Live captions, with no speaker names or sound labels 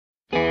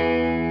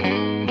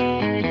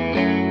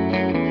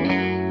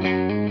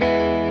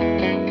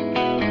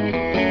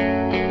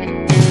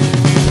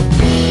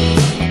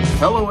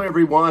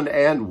everyone,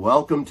 and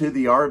welcome to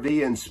the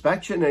RV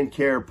Inspection and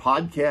Care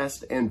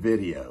podcast and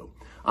video.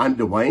 I'm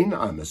Dwayne.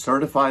 I'm a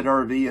certified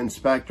RV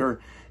inspector,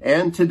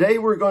 and today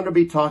we're going to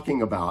be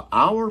talking about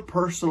our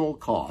personal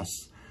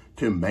costs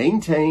to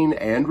maintain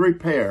and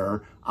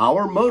repair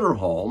our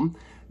motorhome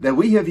that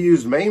we have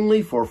used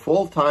mainly for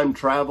full-time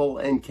travel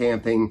and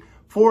camping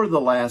for the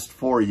last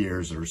 4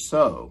 years or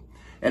so.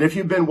 And if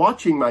you've been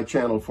watching my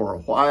channel for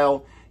a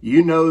while,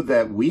 you know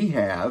that we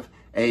have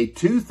a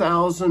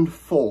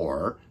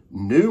 2004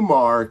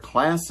 Newmar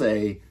Class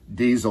A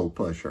diesel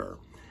pusher.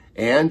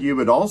 And you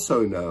would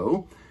also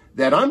know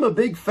that I'm a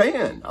big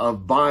fan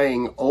of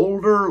buying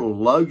older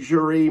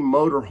luxury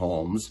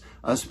motorhomes,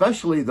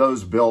 especially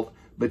those built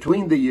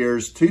between the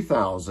years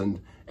 2000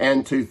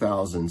 and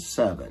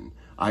 2007.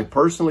 I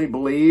personally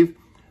believe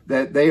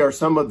that they are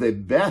some of the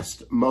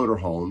best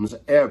motorhomes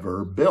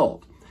ever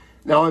built.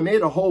 Now, I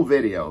made a whole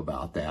video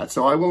about that,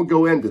 so I won't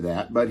go into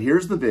that, but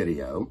here's the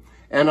video,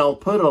 and I'll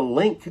put a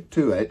link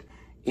to it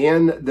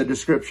in the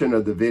description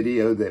of the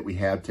video that we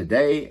have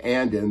today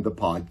and in the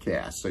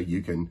podcast, so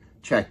you can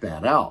check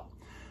that out.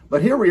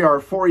 But here we are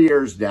 4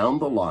 years down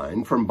the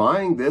line from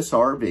buying this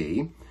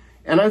RV,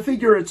 and I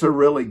figure it's a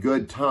really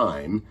good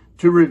time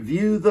to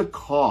review the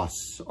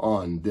costs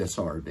on this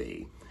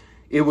RV.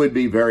 It would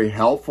be very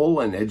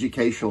helpful and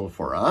educational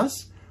for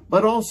us,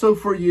 but also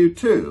for you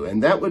too,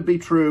 and that would be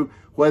true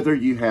whether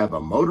you have a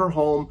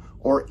motorhome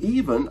or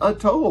even a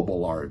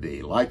towable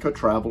RV, like a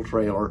travel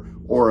trailer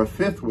or a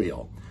fifth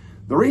wheel.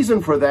 The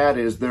reason for that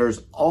is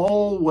there's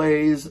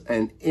always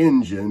an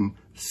engine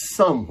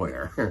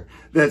somewhere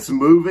that's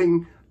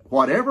moving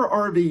whatever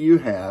RV you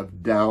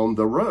have down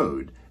the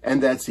road,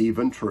 and that's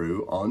even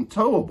true on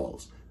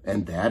towables.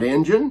 And that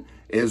engine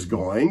is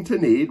going to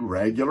need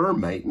regular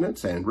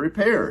maintenance and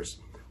repairs.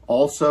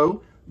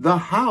 Also, the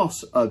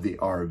house of the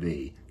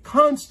RV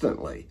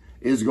constantly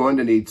is going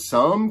to need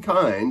some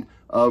kind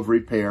of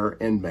repair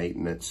and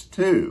maintenance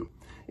too.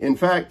 In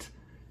fact,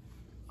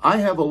 I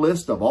have a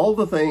list of all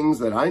the things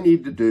that I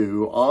need to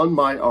do on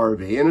my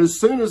RV, and as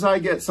soon as I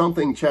get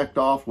something checked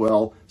off,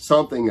 well,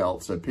 something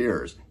else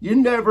appears. You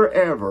never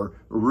ever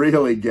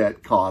really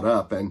get caught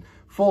up, and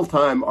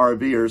full-time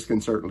RVers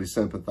can certainly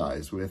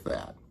sympathize with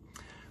that.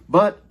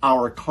 But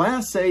our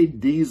Class A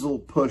diesel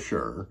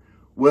pusher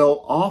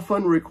will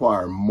often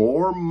require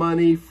more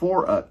money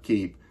for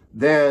upkeep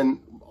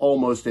than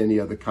almost any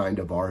other kind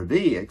of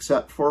RV,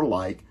 except for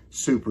like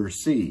Super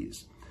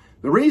Cs.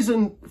 The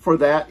reason for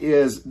that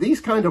is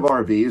these kind of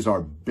RVs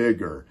are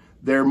bigger.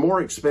 They're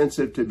more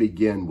expensive to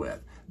begin with.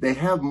 They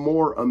have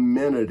more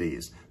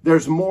amenities.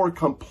 There's more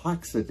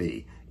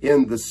complexity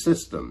in the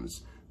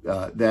systems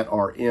that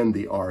are in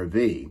the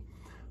RV.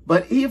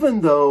 But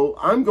even though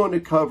I'm going to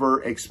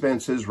cover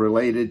expenses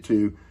related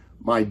to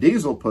my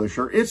diesel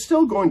pusher, it's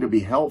still going to be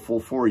helpful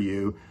for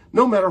you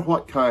no matter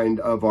what kind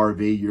of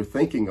RV you're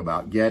thinking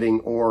about getting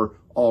or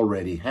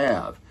already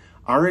have.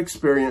 Our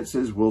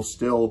experiences will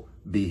still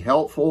be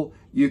helpful.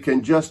 You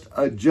can just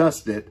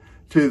adjust it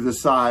to the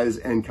size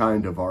and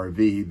kind of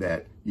RV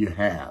that you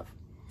have.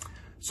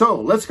 So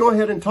let's go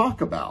ahead and talk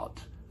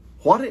about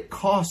what it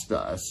cost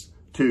us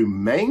to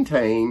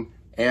maintain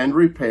and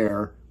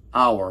repair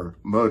our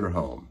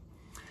motorhome.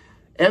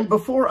 And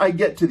before I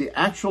get to the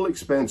actual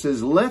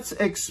expenses, let's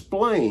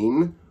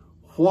explain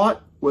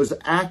what was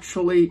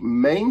actually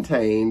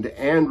maintained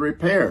and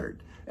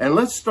repaired. And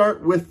let's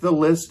start with the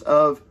list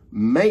of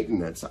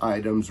maintenance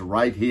items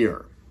right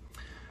here.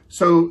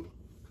 So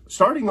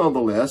starting on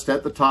the list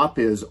at the top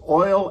is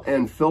oil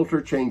and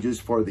filter changes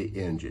for the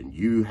engine.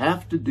 You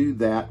have to do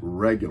that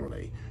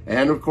regularly.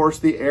 And of course,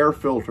 the air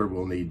filter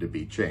will need to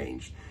be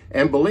changed.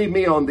 And believe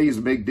me, on these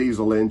big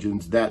diesel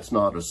engines, that's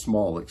not a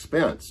small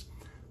expense.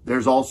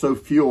 There's also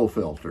fuel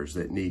filters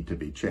that need to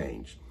be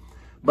changed.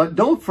 But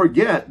don't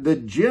forget the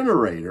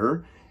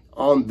generator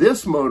on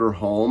this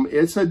motorhome.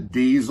 It's a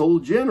diesel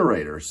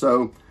generator.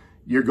 So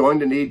you're going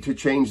to need to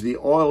change the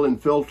oil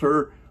and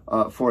filter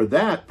for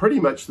that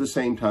pretty much the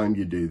same time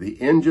you do the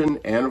engine,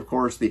 and of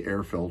course the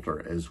air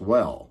filter as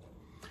well.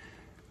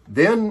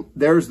 Then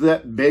there's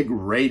that big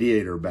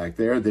radiator back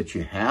there that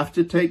you have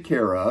to take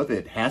care of.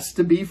 It has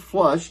to be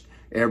flushed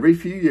every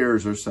few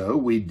years or so.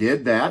 We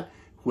did that.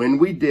 When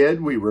we did,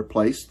 we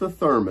replaced the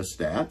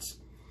thermostats.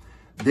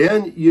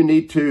 Then you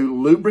need to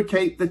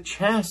lubricate the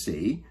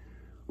chassis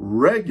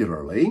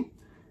regularly.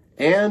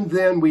 And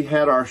then we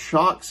had our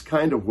shocks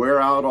kind of wear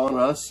out on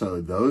us,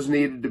 so those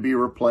needed to be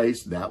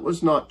replaced. That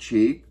was not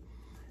cheap.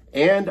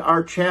 And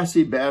our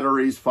chassis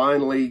batteries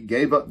finally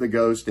gave up the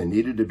ghost and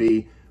needed to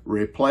be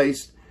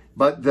replaced.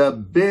 But the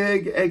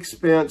big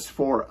expense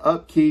for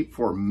upkeep,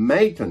 for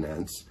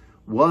maintenance,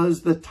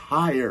 was the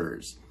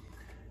tires.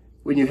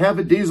 When you have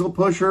a diesel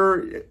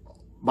pusher,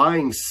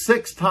 buying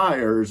 6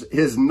 tires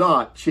is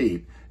not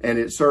cheap, and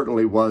it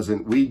certainly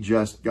wasn't. We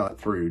just got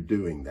through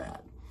doing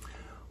that.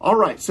 All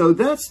right, so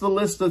that's the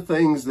list of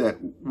things that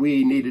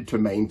we needed to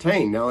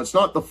maintain. Now, it's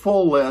not the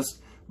full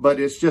list, but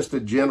it's just a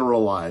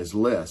generalized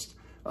list,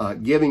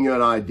 giving you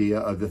an idea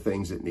of the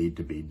things that need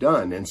to be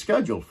done and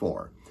scheduled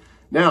for.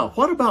 Now,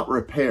 what about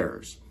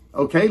repairs?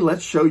 Okay,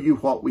 let's show you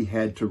what we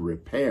had to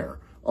repair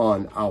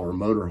on our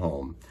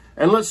motorhome.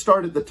 And let's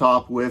start at the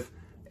top with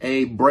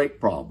a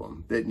brake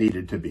problem that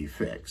needed to be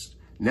fixed.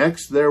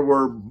 Next, there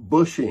were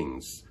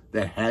bushings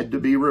that had to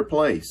be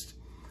replaced.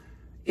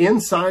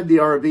 Inside the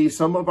RV,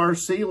 some of our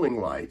ceiling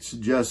lights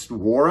just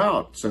wore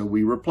out, so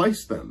we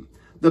replaced them.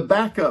 The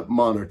backup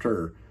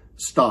monitor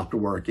stopped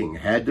working,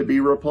 had to be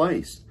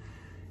replaced.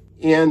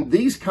 In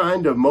these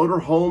kind of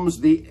motorhomes,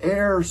 the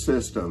air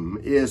system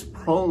is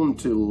prone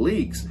to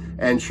leaks.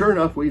 And sure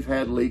enough, we've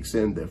had leaks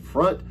in the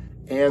front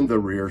and the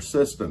rear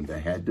system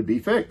that had to be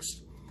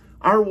fixed.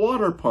 Our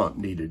water pump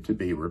needed to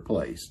be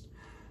replaced.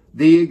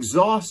 The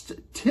exhaust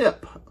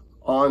tip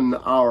on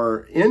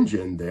our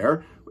engine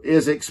there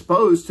is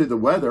exposed to the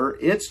weather.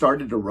 It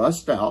started to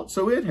rust out,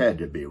 so it had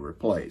to be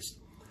replaced.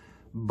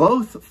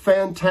 Both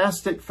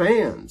fantastic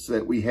fans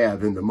that we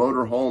have in the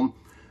motorhome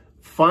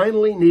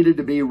finally needed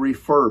to be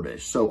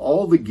refurbished. So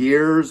all the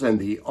gears and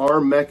the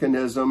arm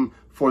mechanism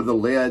for the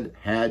lid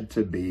had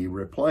to be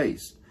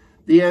replaced.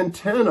 The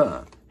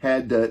antenna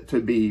had to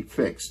be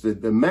fixed,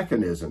 the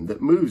mechanism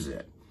that moves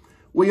it.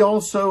 We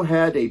also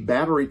had a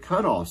battery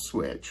cutoff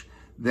switch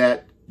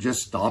that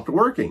just stopped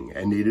working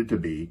and needed to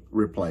be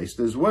replaced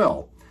as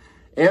well.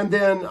 And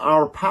then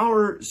our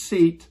power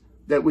seat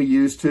that we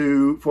used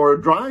for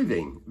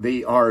driving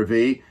the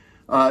RV,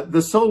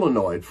 the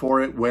solenoid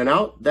for it went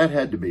out. That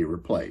had to be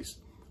replaced.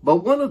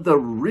 But one of the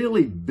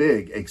really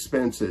big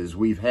expenses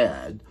we've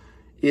had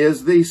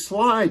is the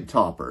slide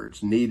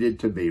toppers needed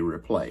to be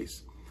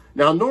replaced.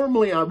 Now,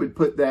 normally I would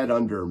put that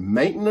under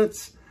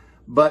maintenance,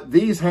 but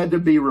these had to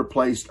be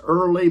replaced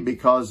early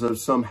because of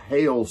some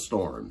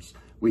hailstorms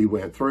we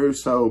went through,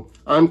 so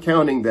I'm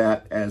counting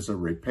that as a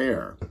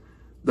repair.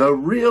 The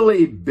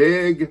really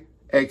big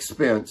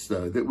expense,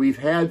 though, that we've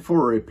had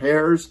for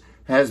repairs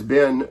has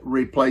been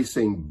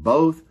replacing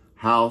both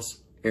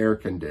house air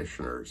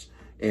conditioners.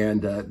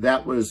 And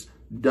that was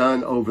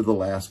done over the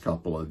last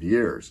couple of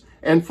years.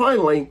 And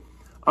finally,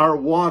 our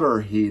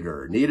water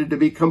heater needed to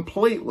be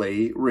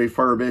completely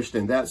refurbished,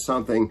 and that's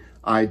something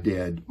I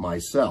did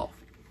myself.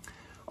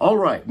 All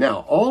right,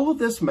 now all of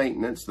this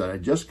maintenance that I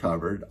just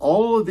covered,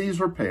 all of these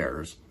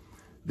repairs,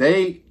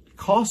 they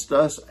cost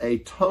us a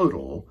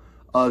total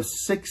of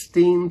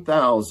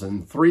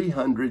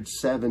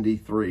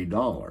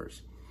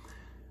 $16,373.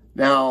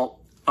 Now,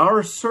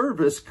 our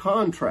service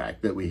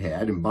contract that we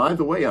had, and by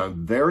the way,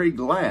 I'm very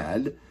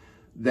glad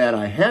that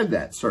I had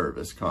that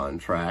service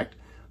contract.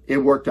 It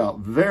worked out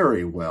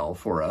very well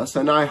for us,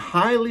 and I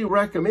highly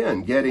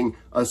recommend getting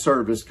a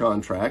service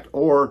contract,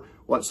 or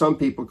what some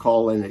people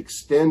call an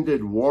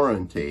extended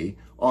warranty,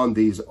 on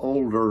these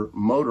older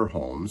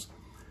motorhomes.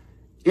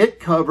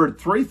 It covered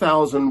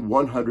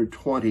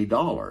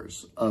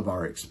 $3,120 of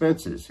our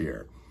expenses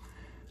here.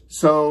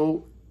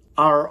 So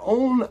our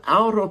own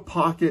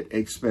out-of-pocket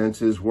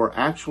expenses were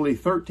actually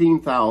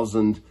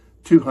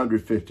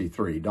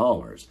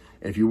 $13,253.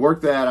 If you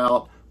work that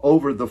out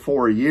over the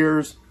 4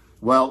 years,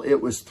 well, it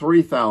was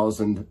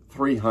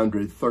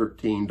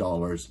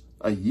 $3,313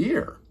 a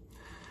year.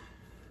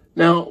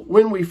 Now,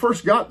 when we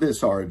first got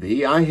this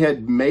RV, I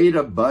had made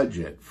a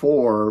budget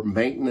for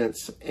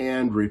maintenance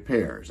and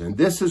repairs. And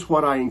this is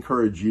what I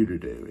encourage you to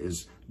do,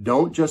 is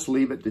don't just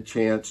leave it to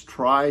chance.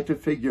 Try to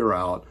figure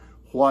out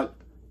what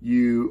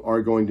you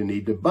are going to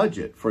need to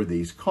budget for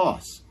these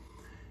costs.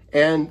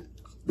 And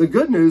the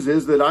good news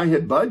is that I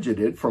had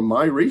budgeted, from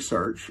my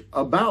research,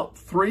 about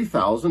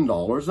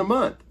 $3,000 a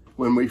month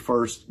when we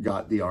first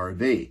got the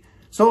RV.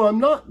 So I'm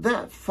not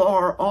that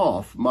far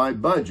off my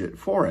budget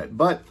for it,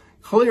 but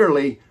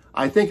clearly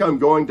I think I'm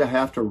going to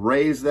have to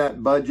raise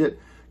that budget.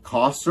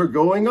 Costs are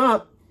going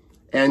up,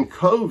 and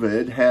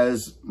COVID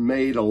has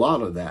made a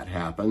lot of that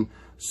happen.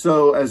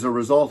 So as a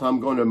result, I'm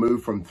going to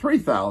move from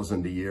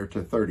 $3,000 a year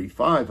to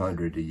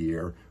 $3,500 a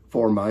year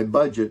for my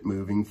budget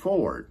moving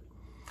forward.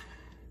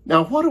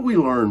 Now, what do we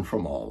learn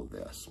from all of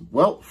this?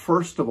 Well,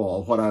 first of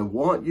all, what I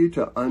want you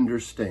to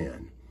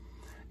understand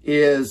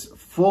is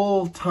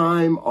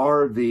full-time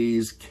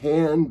RVs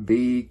can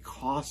be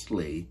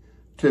costly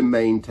to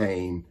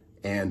maintain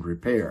and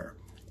repair.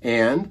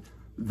 And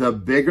the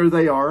bigger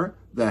they are,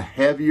 the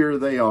heavier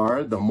they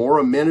are, the more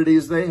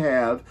amenities they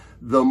have,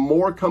 the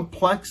more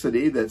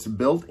complexity that's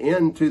built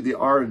into the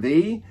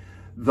RV,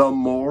 the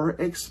more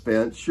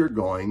expense you're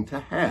going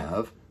to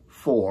have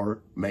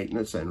for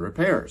maintenance and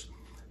repairs.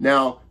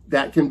 Now,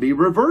 that can be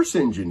reverse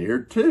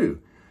engineered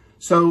too.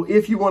 So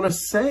if you want to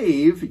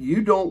save,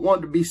 you don't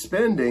want to be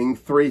spending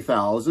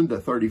 $3,000 to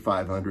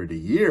 $3,500 a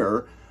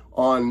year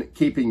on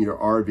keeping your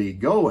RV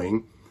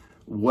going.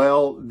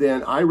 Well,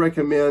 then I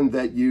recommend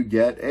that you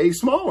get a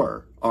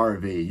smaller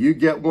RV. You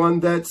get one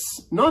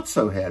that's not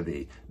so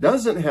heavy,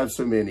 doesn't have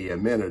so many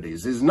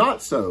amenities, is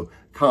not so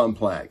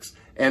complex.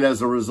 And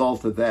as a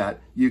result of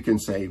that, you can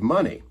save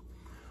money.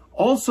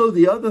 Also,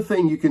 the other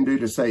thing you can do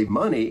to save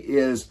money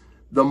is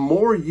the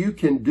more you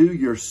can do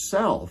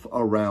yourself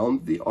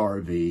around the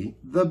RV,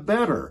 the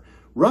better.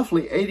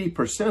 Roughly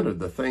 80% of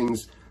the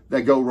things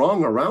that go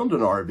wrong around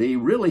an RV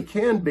really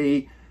can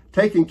be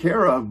taken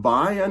care of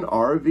by an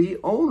RV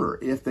owner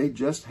if they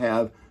just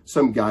have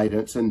some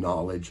guidance and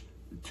knowledge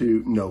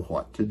to know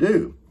what to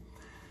do.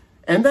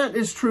 And that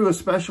is true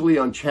especially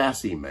on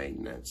chassis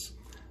maintenance.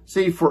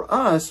 See, for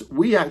us,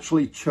 we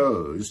actually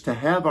chose to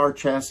have our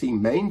chassis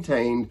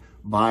maintained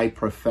by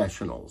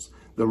professionals.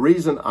 The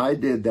reason I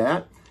did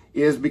that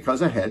is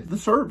because I had the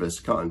service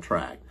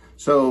contract.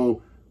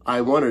 So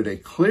I wanted a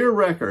clear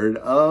record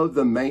of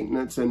the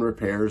maintenance and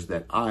repairs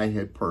that I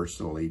had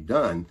personally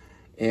done.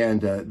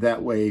 And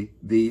that way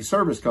the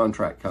service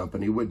contract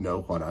company would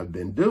know what I've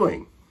been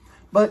doing.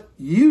 But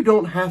you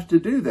don't have to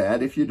do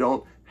that if you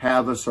don't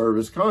have a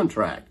service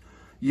contract.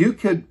 You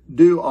could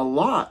do a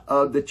lot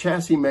of the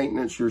chassis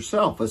maintenance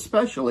yourself,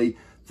 especially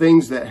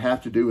things that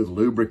have to do with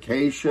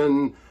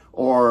lubrication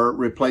or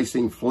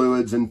replacing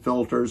fluids and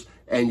filters,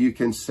 and you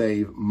can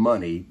save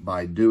money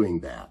by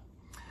doing that.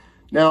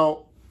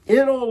 Now,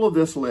 in all of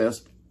this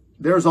list,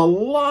 there's a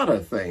lot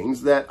of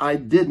things that I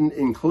didn't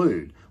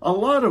include. A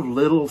lot of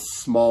little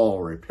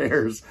small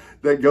repairs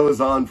that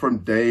goes on from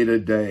day to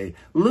day.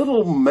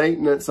 Little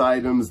maintenance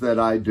items that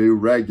I do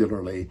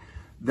regularly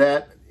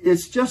that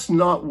it's just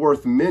not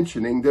worth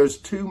mentioning. There's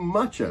too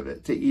much of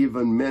it to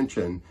even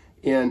mention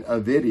in a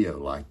video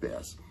like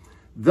this.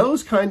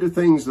 Those kind of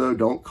things, though,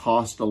 don't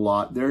cost a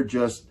lot. They're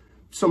just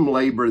some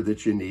labor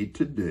that you need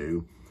to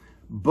do.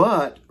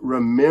 But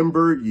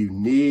remember, you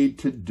need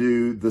to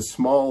do the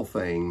small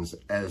things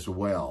as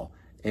well.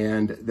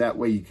 And that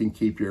way you can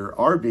keep your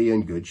RV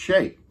in good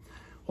shape.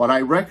 What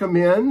I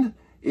recommend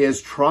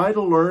is try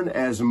to learn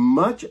as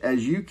much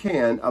as you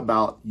can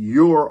about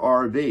your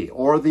RV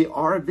or the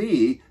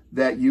RV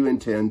that you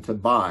intend to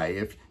buy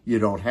if you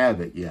don't have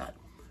it yet.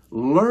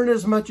 Learn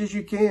as much as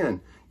you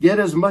can. Get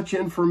as much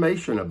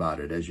information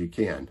about it as you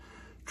can.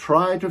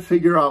 Try to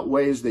figure out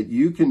ways that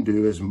you can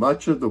do as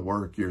much of the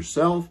work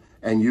yourself,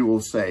 and you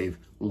will save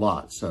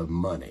lots of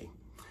money.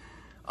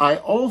 I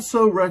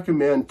also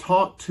recommend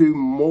talk to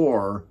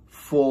more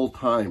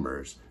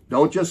full-timers.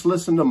 Don't just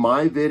listen to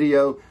my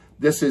video.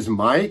 This is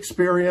my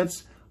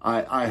experience.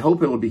 I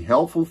hope it'll be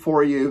helpful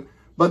for you.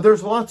 But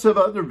there's lots of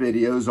other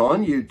videos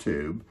on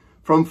YouTube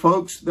from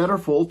folks that are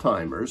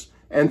full-timers,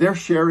 and they're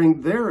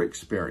sharing their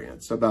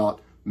experience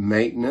about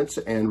maintenance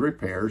and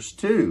repairs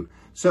too.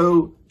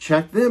 So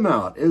check them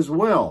out as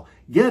well.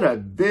 Get a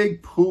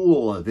big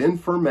pool of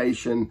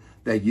information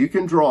that you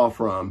can draw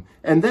from,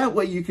 and that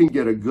way you can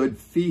get a good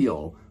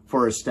feel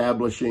for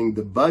establishing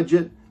the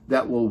budget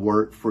that will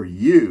work for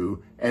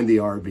you and the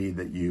RV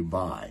that you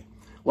buy.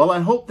 Well, I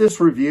hope this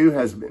review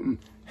has been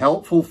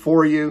helpful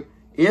for you.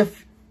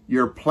 If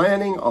you're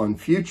planning on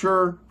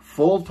future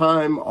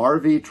full-time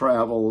RV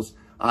travels,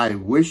 I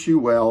wish you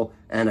well,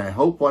 and I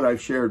hope what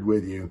I've shared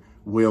with you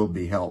will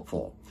be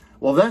helpful.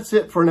 Well, that's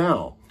it for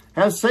now.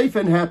 Have safe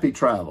and happy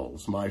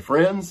travels, my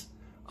friends.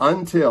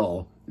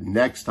 Until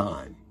next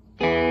time.